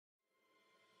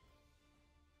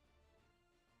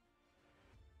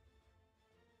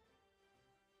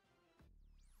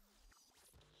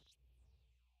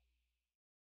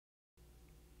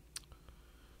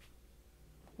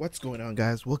What's going on,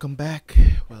 guys? Welcome back.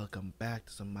 Welcome back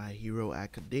to some My Hero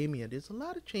Academia. There's a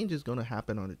lot of changes going to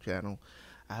happen on the channel.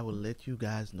 I will let you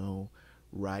guys know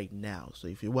right now. So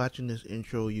if you're watching this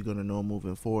intro, you're going to know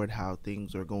moving forward how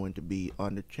things are going to be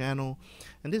on the channel.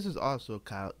 And this is also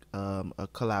a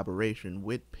collaboration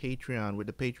with Patreon, with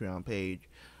the Patreon page,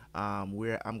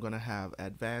 where I'm going to have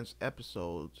advanced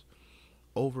episodes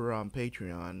over on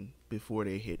Patreon before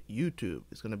they hit YouTube.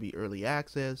 It's going to be early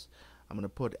access. I'm going to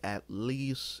put at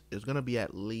least, it's going to be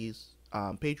at least,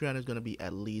 Patreon is going to be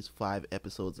at least 5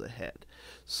 episodes ahead.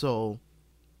 So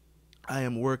I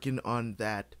am working on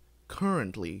that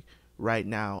currently. Right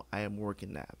now, I am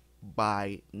working that.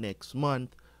 By next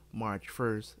month, March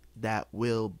 1st, that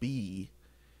will be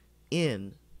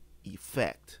in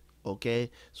effect. Okay,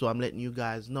 so I'm letting you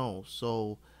guys know.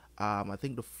 So I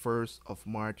think the 1st of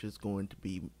March is going to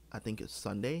be, I think it's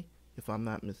Sunday, if I'm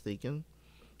not mistaken.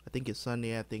 I think it's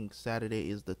Sunday. I think Saturday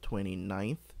is the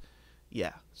 29th.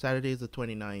 Yeah, Saturday is the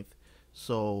 29th.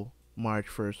 So March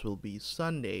 1st will be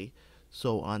Sunday.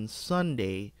 So on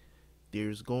Sunday,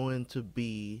 there's going to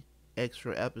be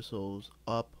extra episodes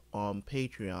up on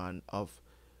Patreon of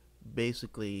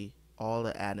basically all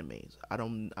the animes.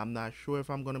 I'm not sure if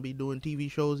I'm going to be doing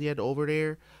TV shows yet over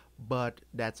there, but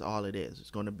that's all it is. It's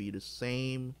going to be the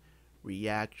same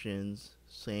reactions,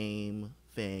 same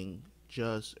thing,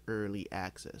 just early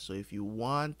access. So if you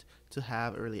want to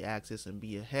have early access and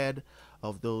be ahead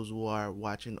of those who are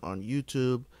watching on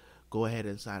YouTube, go ahead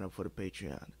and sign up for the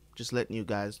Patreon. Just letting you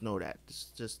guys know that.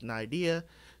 It's just an idea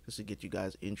just to get you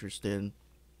guys interested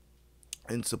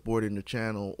in supporting the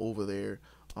channel over there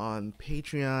on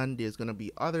Patreon. There's going to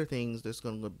be other things that's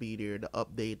going to be there. The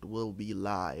update will be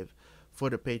live for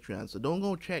the Patreon. So don't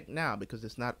go check now because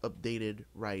it's not updated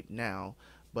right now,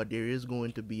 but there is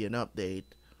going to be an update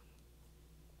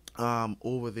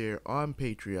over there on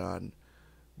Patreon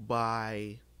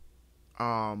by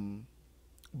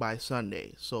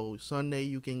Sunday. So Sunday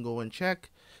you can go and check.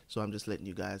 So I'm just letting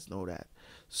you guys know that.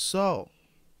 So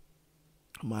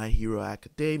My Hero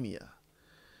Academia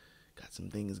got some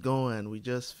things going. They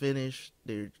just finished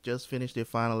their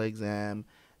final exam,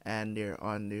 and they're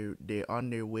on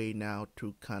their way now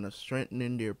to kind of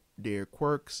strengthening their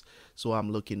quirks. So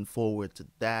I'm looking forward to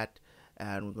that,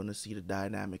 and we're going to see the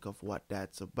dynamic of what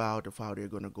that's about, of how they're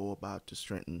going to go about to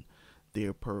strengthen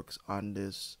their perks on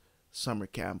this summer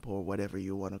camp, or whatever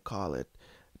you want to call it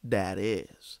that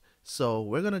is. So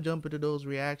we're going to jump into those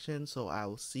reactions. So I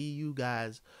will see you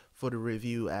guys for the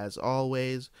review as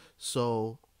always.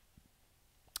 So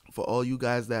for all you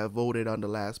guys that voted on the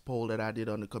last poll that I did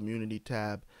on the community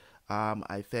tab,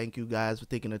 I thank you guys for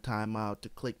taking the time out to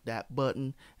click that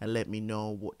button and let me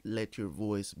know, let your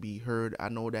voice be heard. I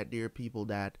know that there are people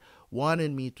that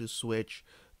wanted me to switch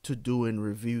to doing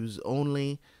reviews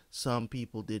only. Some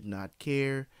people did not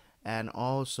care, and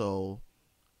also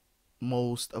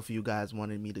most of you guys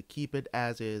wanted me to keep it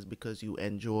as is because you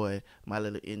enjoy my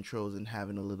little intros and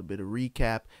having a little bit of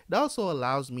recap. It also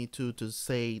allows me to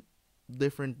say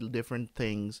different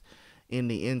things in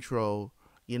the intro,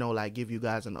 you know, like give you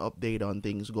guys an update on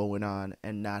things going on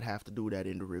and not have to do that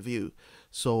in the review.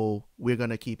 So we're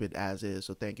gonna keep it as is.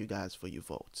 So thank you guys for your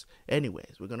votes.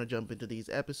 Anyways, we're gonna jump into these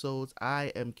episodes.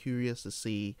 I am curious to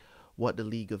see what the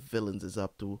League of Villains is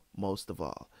up to most of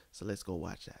all. So let's go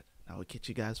watch that. Now we'll catch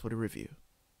you guys for the review.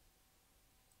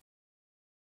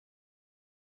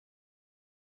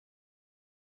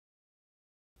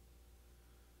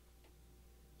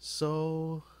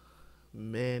 So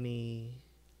many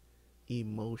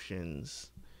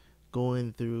emotions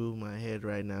going through my head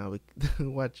right now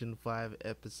watching 5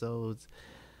 episodes.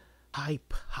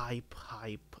 Hype,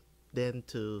 then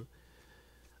to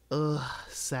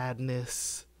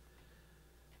sadness.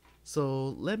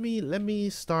 So let me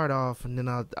start off, and then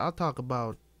I'll talk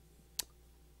about,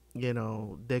 you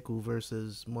know, Deku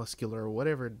versus Muscular, or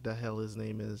whatever the hell his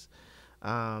name is.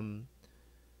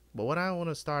 But what I want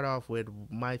to start off with,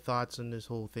 my thoughts on this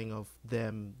whole thing of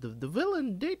them, the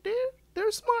villain,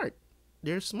 they're smart.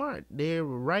 They're smart. They're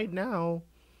right now,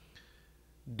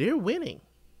 they're winning,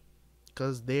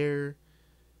 cause they're,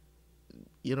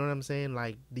 you know what I'm saying,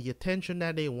 like the attention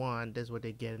that they want, that's what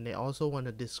they get, and they also want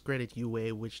to discredit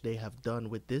UA, which they have done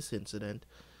with this incident.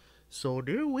 So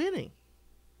they're winning.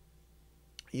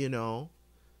 You know,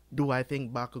 do I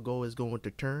think Bakugo is going to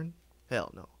turn?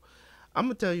 Hell no. I'm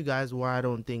gonna tell you guys why I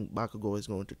don't think Bakugo is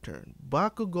going to turn.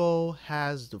 Bakugo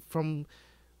has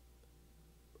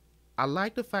I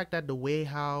like the fact that the way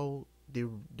how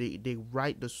they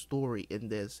write the story in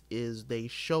this is they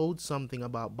showed something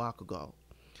about Bakugo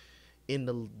in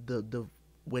the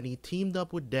when he teamed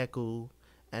up with Deku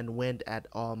and went at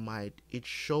All Might. It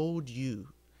showed you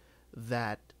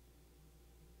that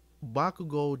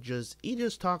Bakugo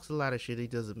just talks a lot of shit he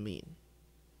doesn't mean.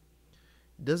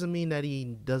 Doesn't mean that he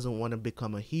doesn't want to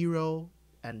become a hero,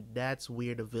 and that's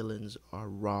where the villains are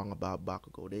wrong about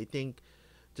Bakugo. They think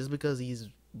just because he's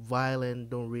violent,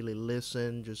 don't really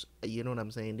listen, just, you know what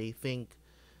I'm saying? They think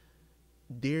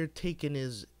they're taking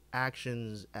his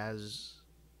actions as,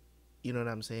 you know what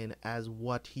I'm saying, as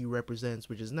what he represents,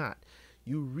 which is not.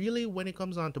 You really, when it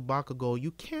comes on to Bakugo,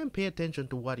 you can't pay attention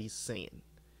to what he's saying.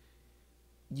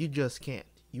 You just can't.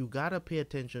 You gotta pay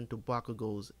attention to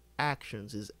Bakugo's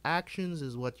actions. His actions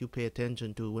is what you pay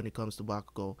attention to when it comes to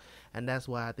Bakugo, and that's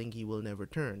why I think he will never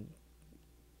turn.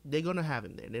 They're gonna have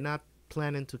him there. They're not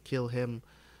planning to kill him.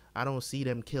 I don't see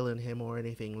them killing him or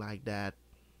anything like that.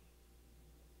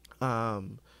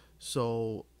 Um,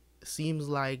 so seems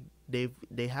like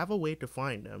they have a way to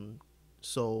find them.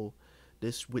 So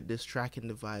this with this tracking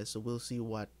device, so we'll see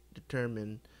what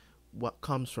determine what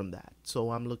comes from that.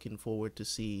 So I'm looking forward to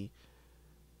see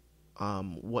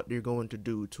what they're going to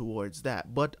do towards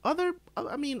that. But other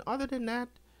than that,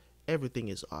 everything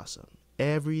is awesome.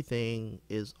 Everything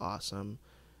is awesome.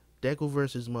 Deku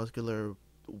versus Muscular,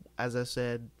 as I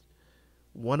said,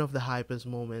 one of the hypest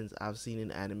moments I've seen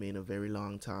in anime in a very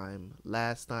long time.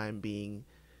 Last time being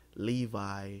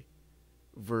Levi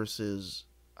versus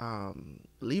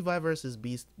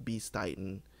Beast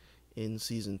Titan in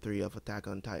season 3 of Attack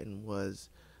on Titan was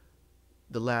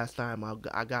the last time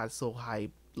I got so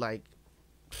hyped. Like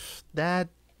that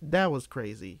that was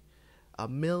crazy.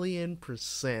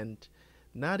 1,000,000%.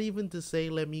 Not even to say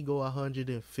let me go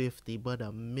 150, but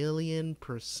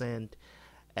 1,000,000%.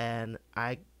 And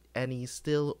he's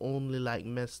still only like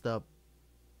messed up.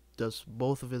 Just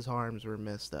both of his arms were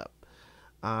messed up.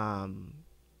 Um,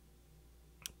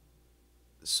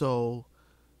 so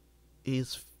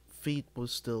his feet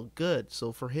was still good.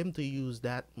 So for him to use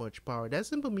that much power, that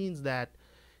simply means that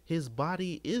his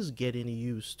body is getting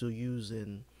used to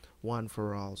using One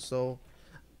for All. So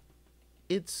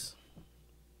it's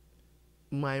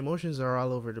my emotions are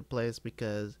all over the place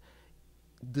because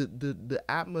the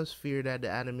atmosphere that the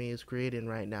anime is creating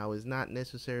right now is not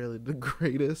necessarily the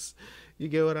greatest. You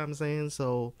get what I'm saying?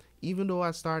 So even though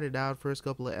I started out first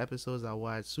couple of episodes, I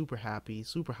watched super happy,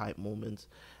 super hype moments.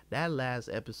 That last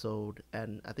episode,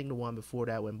 and I think the one before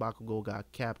that when Bakugo got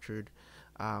captured,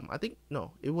 I think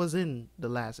no, it was in the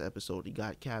last episode he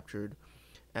got captured,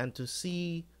 and to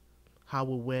see how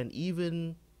it went,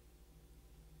 even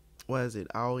what is it,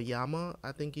 Aoyama,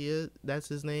 I think he is, that's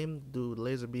his name, dude,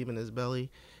 laser beam in his belly.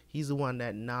 He's the one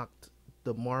that knocked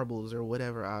the marbles or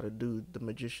whatever out of dude the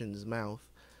magician's mouth.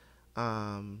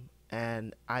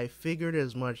 And I figured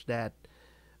as much that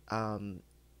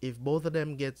if both of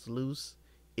them gets loose,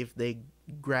 if they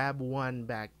grab one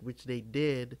back, which they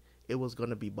did, it was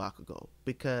gonna be Bakugo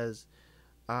because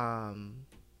um,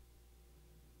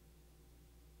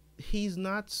 he's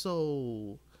not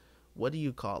so, what do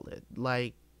you call it,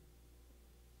 like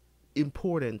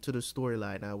important to the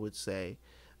storyline, I would say.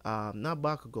 Not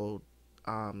Bakugo.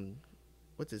 Um,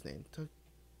 what's his name?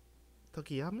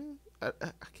 Tokiyama? I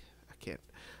can't.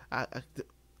 I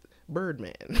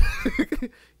Birdman.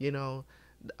 you know,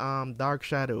 Dark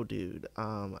Shadow dude.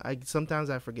 I sometimes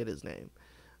I forget his name.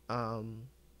 Um,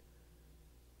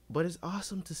 but it's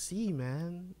awesome to see,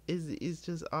 man. It's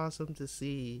just awesome to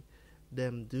see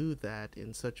them do that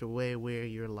in such a way where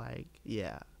you're like,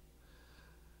 yeah,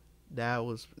 that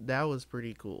was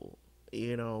pretty cool,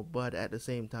 you know. But at the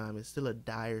same time, it's still a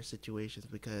dire situation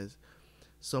because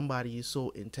somebody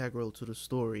so integral to the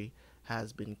story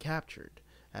has been captured,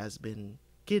 has been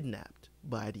kidnapped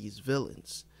by these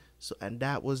villains. So, and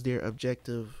that was their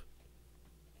objective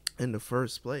in the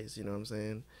first place, you know what I'm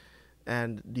saying?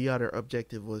 And the other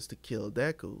objective was to kill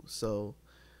Deku. So,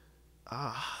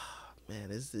 man,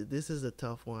 this is a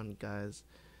tough one, guys.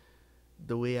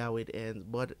 The way how it ends,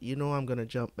 but you know I'm gonna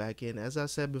jump back in. As I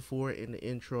said before in the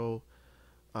intro,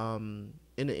 when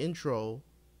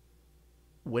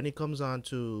it comes on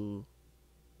to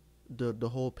the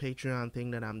whole Patreon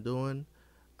thing that I'm doing,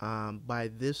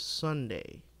 by this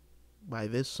Sunday,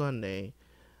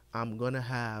 I'm gonna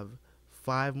have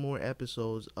 5 more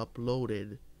episodes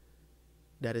uploaded.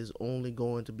 That is only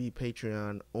going to be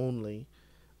Patreon only,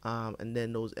 and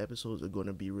then those episodes are going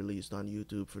to be released on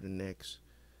YouTube for the next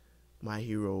My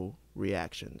Hero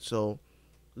reaction. So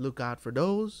look out for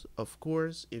those. Of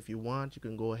course, if you want, you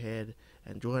can go ahead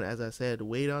and join. As I said,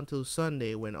 wait until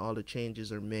Sunday when all the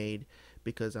changes are made,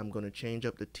 because I'm going to change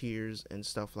up the tiers and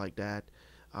stuff like that,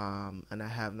 and I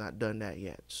have not done that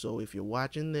yet. So if you're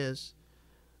watching this,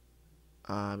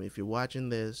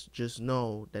 just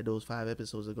know that those 5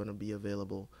 episodes are going to be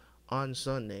available on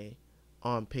Sunday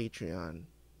on Patreon.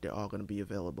 they're all going to be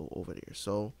available over there.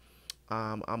 So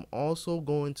I'm also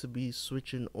going to be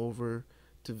switching over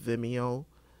to Vimeo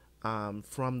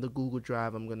from the Google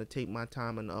Drive. I'm going to take my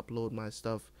time and upload my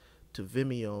stuff to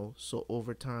Vimeo. So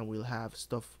over time, we'll have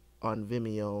stuff on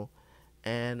Vimeo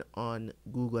and on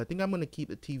Google. I think I'm going to keep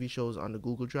the TV shows on the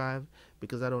Google Drive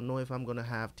because I don't know if I'm going to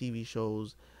have TV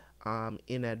shows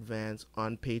in advance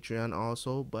on Patreon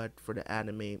also, but for the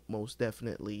anime, most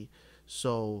definitely.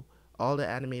 So all the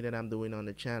anime that I'm doing on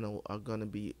the channel are going to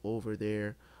be over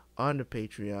there on the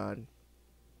Patreon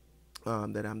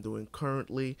that I'm doing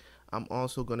currently. I'm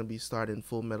also going to be starting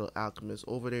Full Metal Alchemist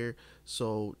over there,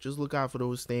 so just look out for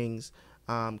those things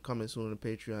coming soon on the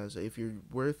Patreon. So if you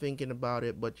were thinking about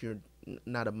it but you're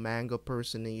not a manga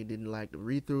person and you didn't like the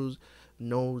read-throughs,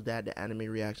 know that the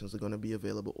anime reactions are going to be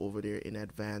available over there in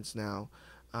advance now.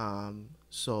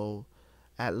 So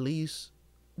at least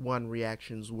one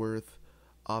reaction's worth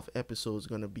of episodes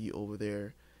going to be over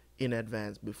there in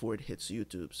advance before it hits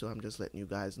YouTube. So I'm just letting you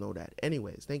guys know that.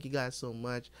 Anyways, thank you guys so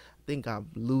much. I think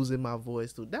I'm losing my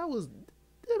voice too. Them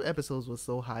episodes was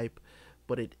so hype,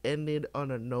 but it ended on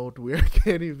a note where I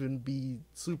can't even be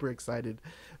super excited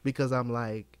because I'm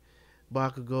like,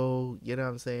 Bakugo, you know what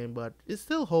I'm saying? But it's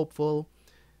still hopeful.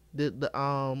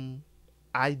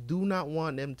 I do not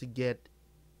want them to get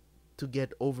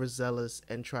overzealous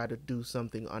and try to do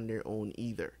something on their own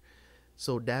either.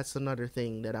 So that's another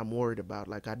thing that I'm worried about.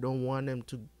 Like, I don't want them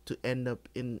to end up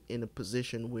in a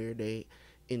position where they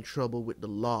in trouble with the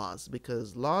laws,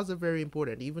 because laws are very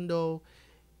important. Even though,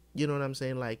 you know what I'm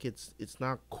saying, like it's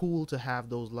not cool to have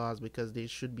those laws because they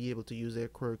should be able to use their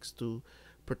quirks to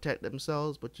protect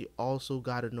themselves, but you also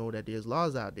got to know that there's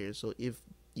laws out there. So if,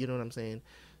 you know what I'm saying,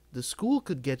 the school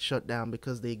could get shut down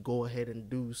because they go ahead and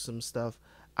do some stuff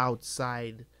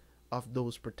outside of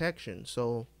those protections.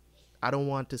 So I don't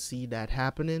want to see that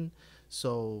happening.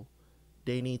 So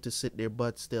they need to sit their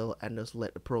butt still and just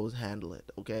let the pros handle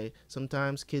it. Okay,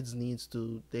 sometimes kids need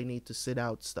to sit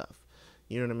out stuff,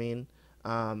 you know what I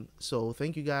mean? So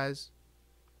thank you guys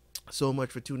so much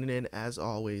for tuning in. As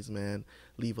always, man,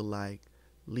 leave a like,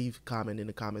 leave a comment in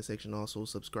the comment section. Also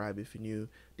subscribe if you're new.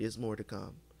 There's more to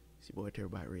come. It's your boy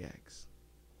Terabyt Reacts.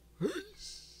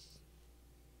 Peace.